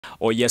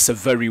Oh yes, a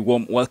very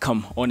warm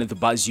welcome on the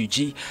Buzz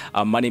UG.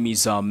 My name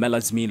is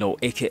Melaz Milo,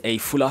 aka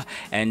Fuller,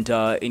 and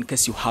in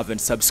case you haven't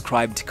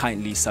subscribed,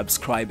 kindly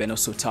subscribe and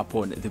also tap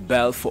on the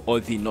bell for all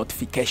the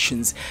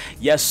notifications.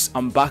 Yes,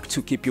 I'm back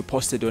to keep you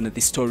posted on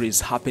the stories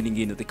happening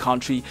in the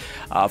country.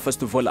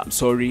 First of all, I'm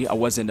sorry I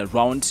wasn't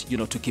around,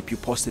 to keep you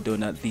posted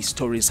on the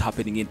stories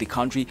happening in the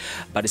country,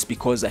 but it's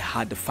because I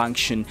had a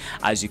function,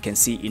 as you can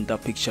see in the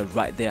picture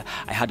right there.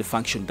 I had a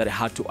function that I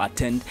had to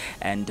attend,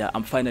 and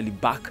I'm finally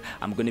back.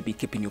 I'm going to be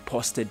keeping you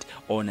posted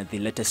on the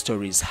latest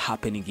stories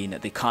happening in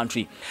the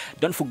country.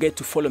 Don't forget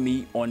to follow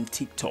me on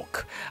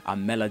TikTok.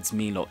 I'm Melaz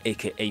Milo,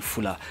 aka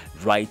Fuller,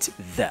 right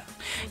there.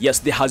 Yes,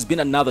 there has been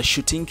another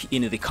shooting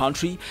in the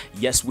country.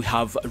 Yes, we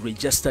have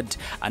registered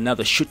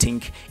another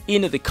shooting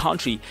in the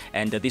country,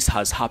 and this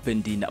has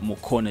happened in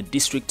Mukono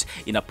district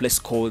in a place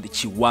called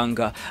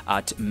Chiwanga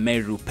at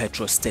Meru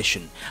petrol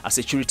station. A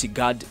security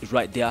guard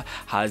right there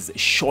has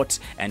shot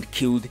and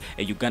killed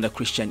a Uganda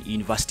Christian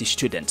University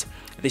student.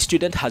 The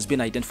student has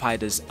been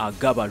identified as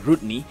Agaba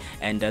Rudni,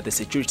 and the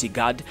security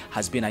guard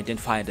has been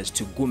identified as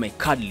Tugume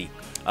Kadli.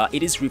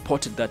 It is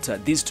reported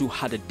that these two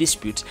had a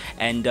dispute,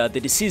 and the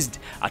deceased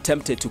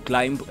attempted to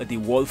climb the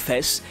wall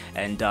face,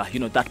 and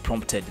that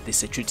prompted the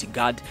security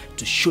guard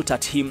to shoot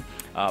at him,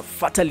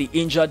 fatally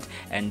injured,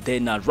 and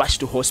then rushed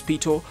to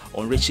hospital.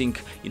 On reaching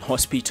in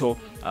hospital,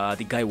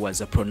 the guy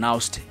was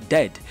pronounced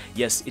dead.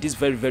 Yes, it is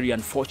very, very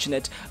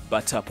unfortunate,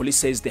 but police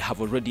says they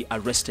have already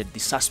arrested the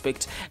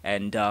suspect,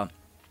 and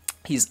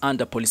he's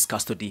under police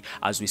custody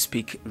as we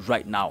speak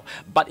right now.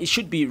 But it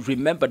should be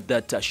remembered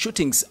that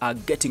shootings are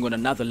getting on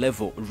another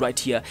level right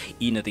here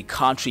in the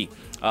country.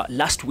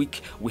 Last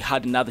week, we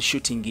had another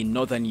shooting in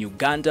northern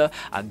Uganda,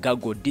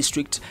 Agago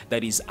district,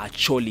 that is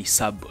Acholi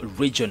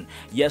sub-region.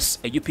 Yes,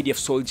 a UPDF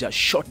soldier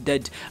shot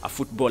dead a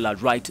footballer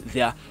right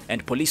there,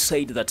 and police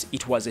said that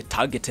it was a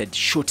targeted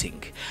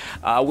shooting.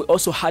 We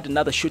also had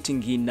another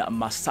shooting in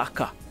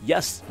Masaka.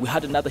 Yes, we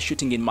had another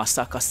shooting in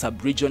Masaka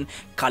sub-region,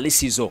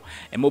 Kalisizo.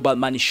 A mobile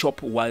money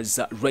shop was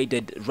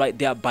raided right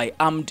there by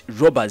armed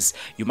robbers.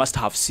 You must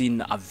have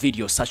seen a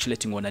video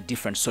circulating on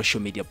different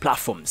social media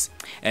platforms.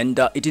 And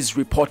it is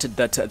reported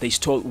that they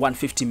stole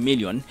 150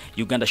 million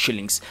Uganda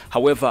shillings.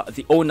 However,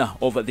 the owner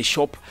of the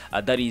shop,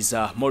 that is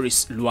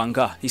Maurice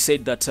Luanga, he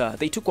said that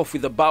they took off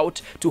with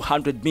about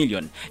 200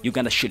 million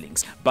Uganda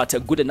shillings. But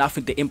good enough,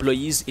 the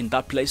employees in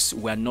that place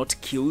were not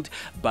killed,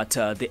 but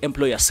the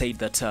employer said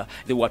that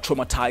they were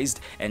traumatized,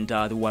 and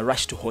they were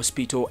rushed to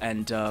hospital,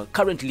 and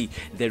currently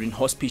they're in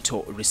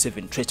hospital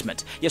receiving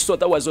treatment. Yes, so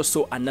that was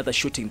also another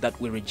shooting that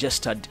we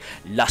registered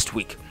last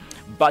week.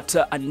 But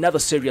another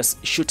serious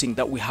shooting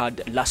that we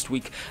had last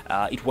week,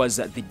 it was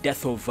the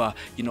death of,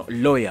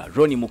 lawyer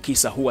Ronnie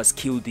Mukisa, who was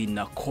killed in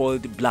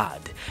cold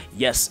blood.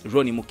 Yes,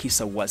 Ronnie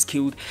Mukisa was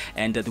killed,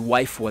 and the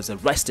wife was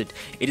arrested.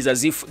 It is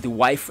as if the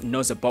wife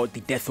knows about the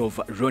death of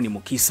Ronnie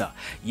Mukisa.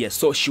 Yes,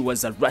 so she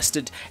was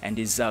arrested and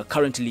is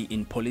currently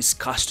in police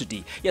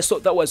custody. Yes, so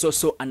that was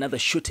also another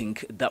shooting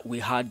that we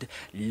had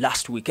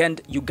last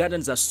weekend.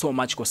 Ugandans are so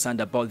much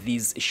concerned about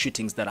these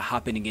shootings that are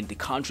happening in the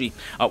country.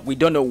 We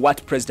don't know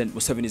what President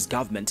Museveni's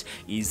government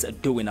is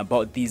doing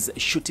about these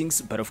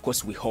shootings, but of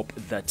course we hope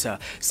that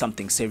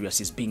something serious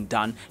is being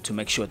done to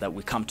make sure that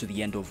we come to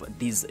the end of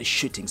these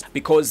shootings,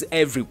 because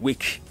every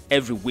week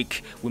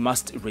we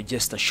must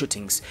register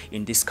shootings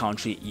in this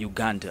country,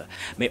 Uganda.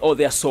 May all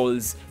their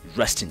souls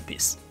rest in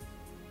peace.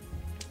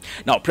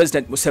 Now,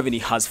 President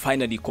Museveni has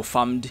finally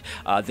confirmed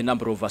the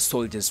number of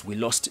soldiers we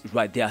lost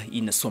right there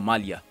in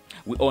Somalia.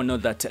 We all know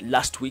that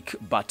last week,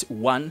 but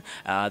the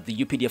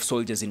UPDF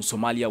soldiers in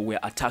Somalia were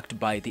attacked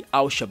by the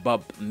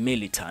Al-Shabaab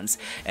militants,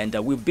 and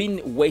we've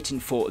been waiting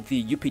for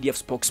the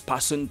UPDF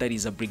spokesperson, that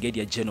is a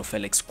Brigadier General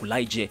Felix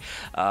Kulaije,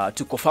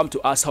 to confirm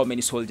to us how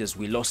many soldiers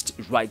we lost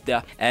right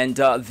there. And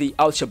the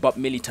Al-Shabaab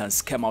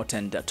militants came out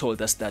and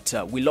told us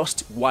that we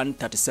lost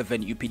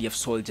 137 UPDF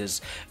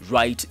soldiers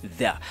right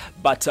there.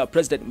 But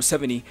President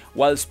Museveni,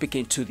 while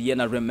speaking to the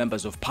NRM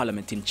members of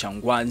parliament in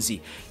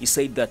Changwanzi, he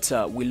said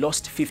that we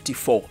lost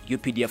 54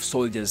 UPDF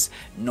soldiers,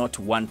 not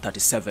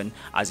 137,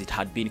 as it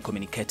had been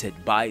communicated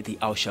by the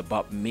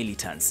Al-Shabaab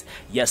militants.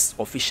 Yes,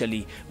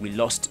 officially we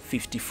lost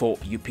 54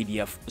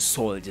 UPDF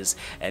soldiers,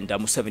 and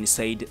Museveni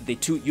said the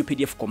two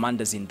UPDF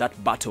commanders in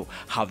that battle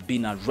have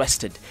been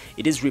arrested.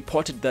 It is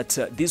reported that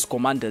these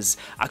commanders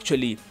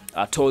actually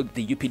told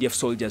the UPDF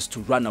soldiers to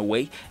run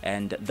away,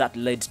 and that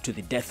led to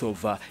the death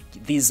of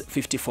these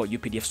 54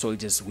 UPDF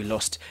soldiers we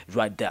lost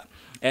right there.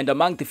 And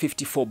among the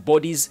 54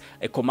 bodies,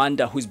 a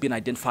commander who's been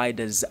identified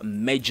as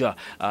Major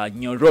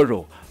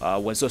Nyororo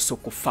was also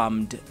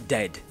confirmed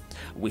dead.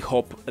 We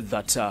hope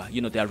that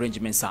the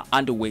arrangements are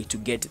underway to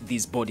get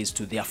these bodies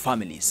to their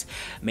families.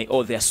 May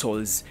all their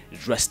souls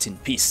rest in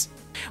peace.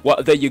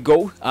 Well, there you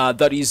go.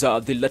 That is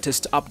the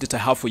latest update I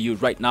have for you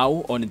right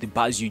now on the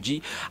Buzz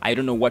UG. I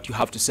don't know what you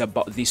have to say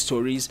about these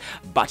stories,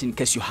 but in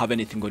case you have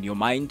anything on your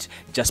mind,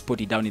 just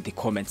put it down in the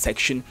comment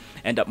section.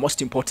 And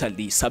most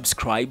importantly,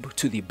 subscribe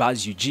to the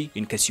Buzz UG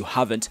in case you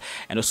haven't,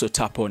 and also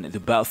tap on the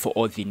bell for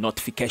all the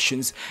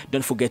notifications.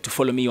 Don't forget to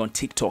follow me on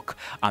TikTok.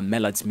 I'm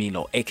Melads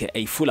Milo,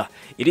 aka Fuller.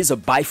 It is a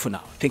bye for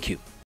now. Thank you.